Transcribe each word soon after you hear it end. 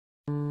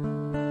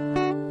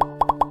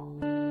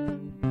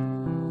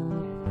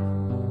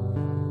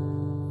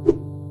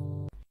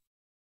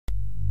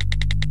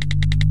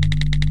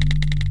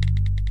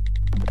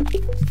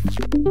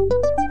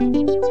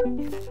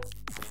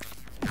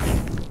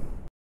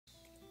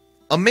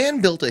A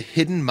man built a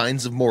hidden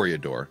Mines of Moria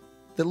door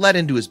that led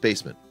into his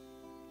basement.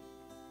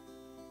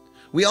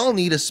 We all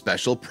need a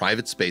special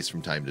private space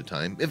from time to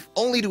time, if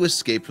only to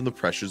escape from the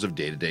pressures of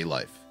day-to-day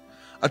life.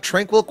 A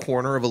tranquil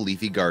corner of a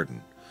leafy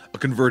garden, a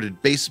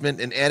converted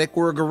basement and attic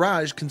where a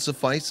garage can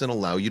suffice and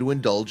allow you to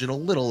indulge in a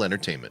little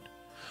entertainment.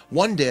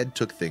 One dad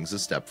took things a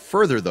step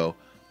further though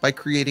by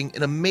creating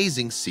an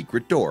amazing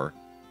secret door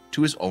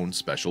to his own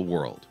special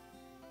world.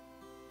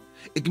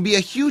 It can be a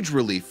huge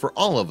relief for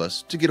all of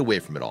us to get away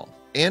from it all,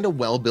 and a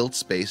well-built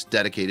space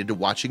dedicated to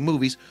watching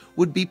movies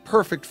would be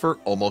perfect for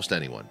almost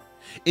anyone.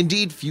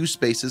 Indeed, few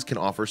spaces can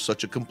offer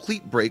such a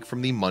complete break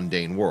from the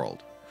mundane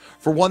world.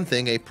 For one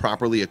thing, a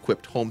properly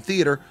equipped home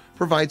theater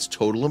provides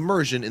total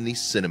immersion in the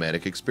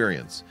cinematic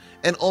experience,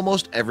 and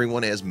almost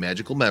everyone has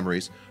magical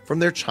memories from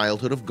their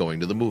childhood of going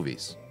to the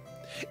movies.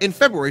 In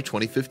February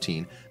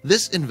 2015,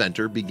 this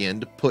inventor began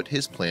to put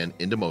his plan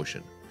into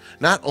motion.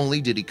 Not only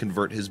did he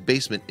convert his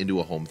basement into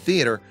a home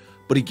theater,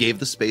 but he gave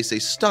the space a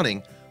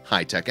stunning,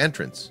 high-tech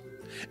entrance.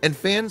 And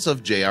fans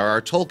of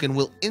J.R.R. Tolkien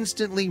will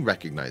instantly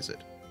recognize it.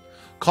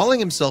 Calling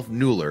himself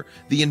Nuller,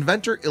 the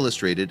inventor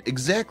illustrated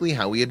exactly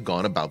how he had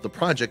gone about the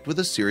project with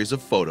a series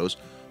of photos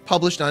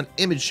published on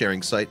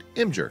image-sharing site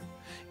Imgur.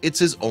 It's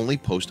his only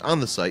post on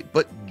the site,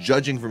 but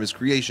judging from his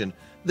creation,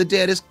 the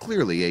dad is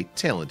clearly a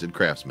talented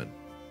craftsman.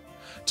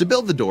 To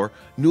build the door,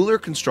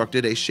 Nuller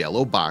constructed a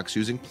shallow box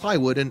using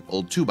plywood and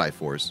old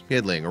 2x4s he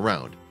had laying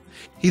around.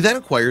 He then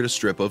acquired a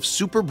strip of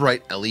super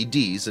bright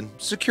LEDs and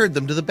secured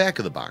them to the back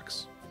of the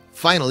box.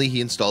 Finally,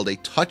 he installed a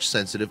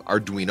touch-sensitive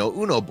Arduino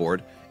Uno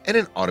board and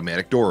an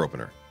automatic door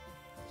opener.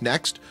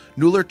 Next,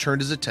 Nuller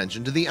turned his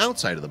attention to the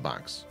outside of the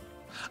box.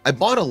 "I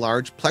bought a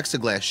large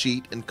plexiglass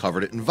sheet and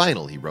covered it in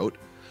vinyl," he wrote.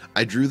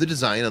 "I drew the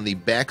design on the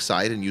back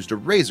side and used a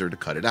razor to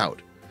cut it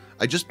out.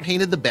 I just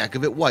painted the back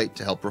of it white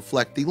to help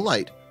reflect the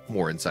light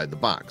more inside the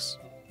box."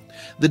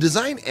 The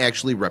design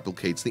actually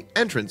replicates the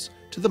entrance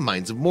to the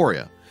Mines of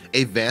Moria,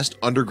 a vast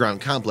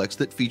underground complex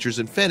that features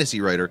in fantasy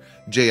writer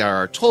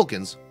J.R.R.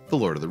 Tolkien's The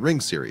Lord of the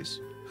Rings series.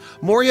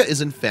 Moria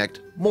is in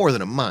fact more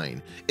than a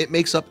mine. It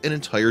makes up an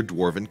entire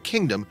dwarven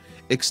kingdom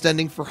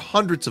extending for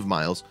hundreds of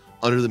miles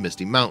under the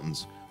misty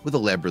mountains, with a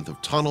labyrinth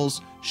of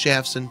tunnels,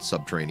 shafts, and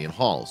subterranean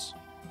halls.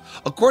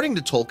 According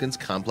to Tolkien's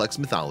complex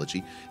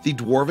mythology, the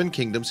dwarven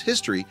kingdom's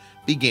history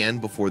began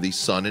before the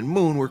sun and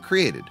moon were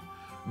created.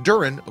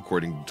 Durin,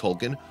 according to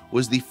Tolkien,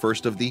 was the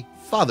first of the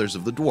fathers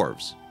of the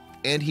dwarves,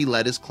 and he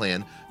led his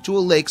clan to a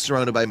lake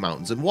surrounded by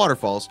mountains and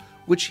waterfalls,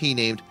 which he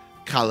named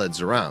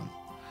Khaled-Zaram.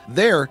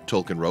 There,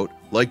 Tolkien wrote,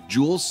 like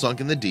jewels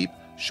sunk in the deep,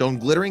 shone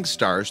glittering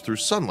stars through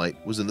sunlight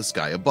was in the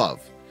sky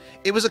above.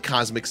 It was a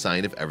cosmic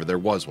sign if ever there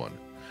was one.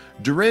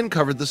 Durin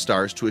covered the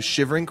stars to a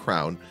shivering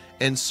crown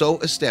and so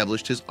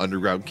established his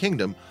underground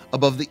kingdom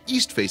above the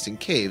east-facing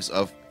caves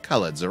of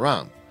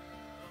Khaled-Zaram.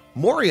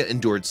 Moria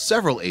endured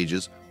several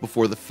ages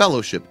before the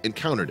Fellowship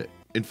encountered it.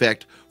 In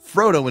fact,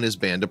 Frodo and his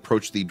band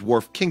approached the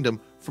dwarf kingdom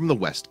from the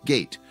west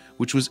gate,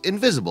 which was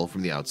invisible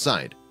from the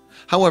outside.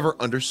 However,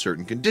 under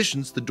certain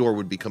conditions, the door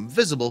would become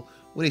visible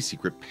when a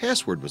secret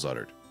password was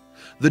uttered.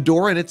 The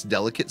door and its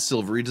delicate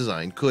silvery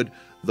design could,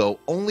 though,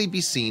 only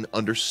be seen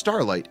under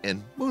starlight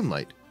and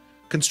moonlight.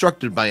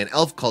 Constructed by an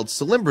elf called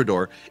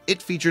Celebrimbor,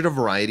 it featured a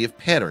variety of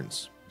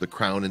patterns. The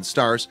crown and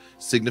stars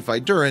signify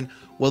Durin,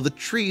 while the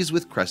trees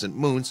with crescent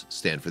moons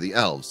stand for the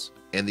elves,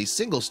 and the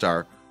single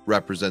star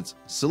represents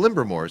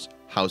Celebrimbor's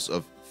House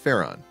of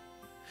Faron.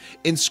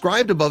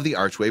 Inscribed above the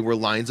archway were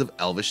lines of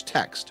Elvish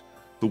text.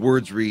 The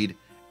words read,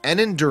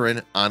 "Enin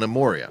Durin ana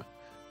Moria,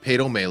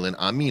 Pedo Mellon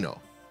Amino."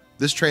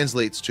 This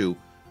translates to,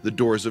 "The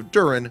doors of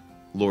Durin,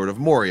 Lord of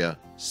Moria,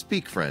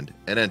 speak friend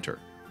and enter."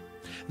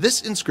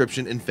 This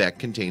inscription in fact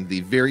contained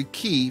the very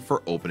key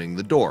for opening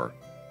the door.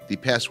 The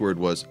password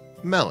was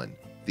mellon,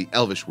 the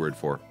Elvish word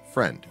for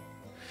friend.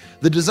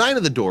 The design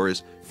of the door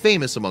is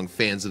famous among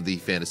fans of the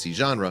fantasy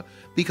genre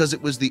because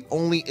it was the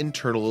only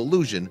internal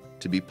illusion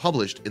to be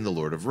published in The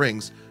Lord of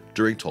Rings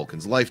during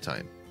Tolkien's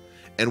lifetime.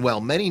 And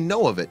while many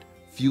know of it,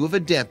 few have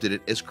adapted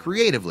it as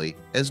creatively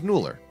as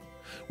Nuller.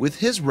 With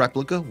his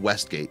replica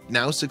Westgate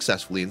now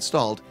successfully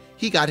installed,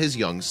 he got his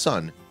young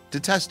son to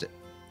test it.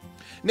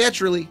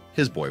 Naturally,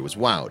 his boy was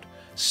wowed.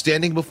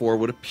 Standing before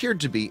what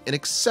appeared to be an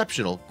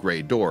exceptional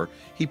gray door,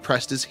 he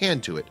pressed his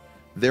hand to it,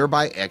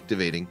 thereby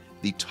activating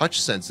the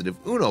touch-sensitive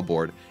Uno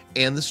board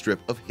and the strip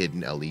of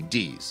hidden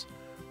LEDs.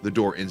 The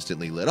door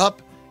instantly lit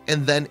up,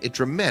 and then it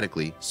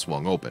dramatically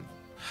swung open.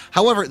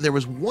 However, there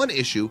was one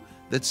issue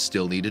that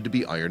still needed to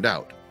be ironed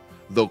out.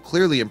 Though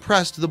clearly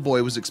impressed, the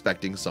boy was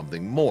expecting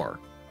something more.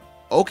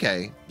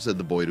 "Okay," said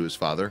the boy to his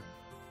father,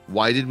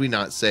 "why did we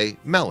not say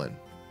mellon?"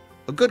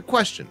 "A good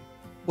question.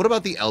 What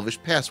about the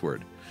Elvish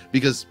password?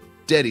 Because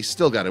Daddy's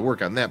still got to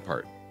work on that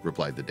part,"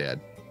 replied the dad.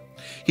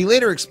 He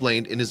later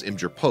explained in his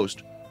Imgur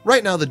post,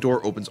 "Right now the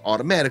door opens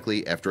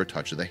automatically after a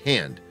touch of the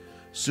hand.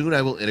 Soon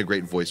I will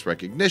integrate voice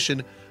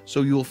recognition,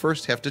 so you will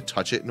first have to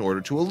touch it in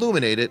order to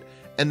illuminate it,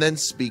 and then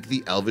speak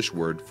the Elvish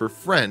word for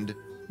friend,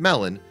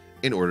 mellon,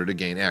 in order to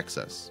gain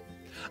access.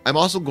 I'm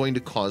also going to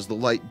cause the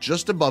light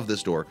just above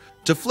this door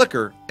to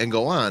flicker and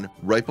go on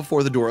right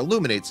before the door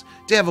illuminates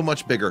to have a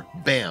much bigger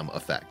BAM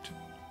effect.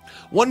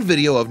 One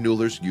video of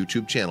Newler's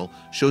YouTube channel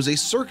shows a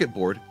circuit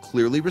board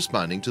clearly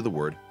responding to the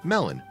word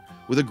mellon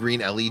with a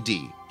green LED,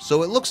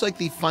 so it looks like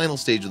the final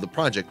stage of the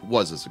project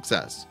was a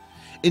success.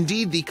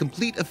 Indeed, the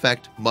complete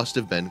effect must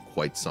have been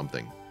quite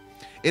something.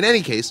 In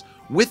any case,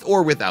 with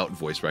or without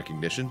voice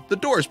recognition, the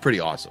door is pretty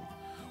awesome.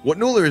 What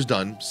Newler has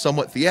done,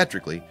 somewhat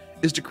theatrically,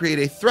 is to create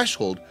a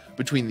threshold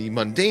between the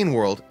mundane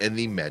world and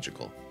the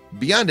magical.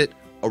 Beyond it,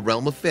 a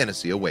realm of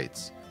fantasy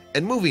awaits,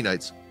 and movie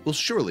nights will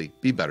surely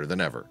be better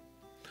than ever.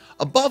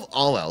 Above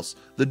all else,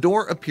 the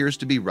door appears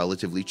to be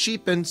relatively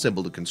cheap and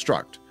simple to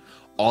construct.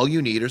 All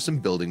you need are some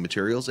building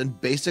materials and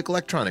basic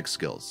electronic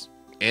skills.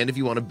 And if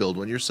you want to build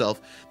one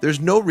yourself, there's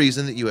no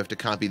reason that you have to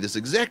copy this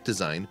exact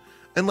design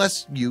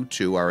unless you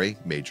too are a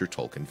major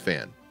Tolkien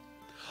fan.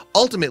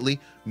 Ultimately,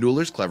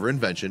 Newler's clever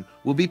invention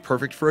will be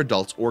perfect for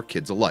adults or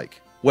kids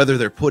alike, whether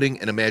they're putting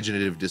an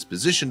imaginative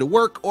disposition to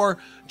work or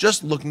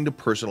just looking to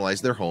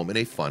personalize their home in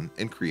a fun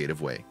and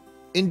creative way.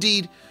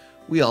 Indeed,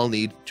 we all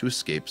need to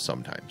escape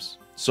sometimes.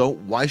 So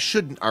why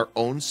shouldn't our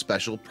own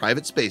special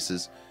private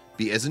spaces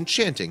be as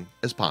enchanting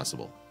as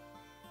possible?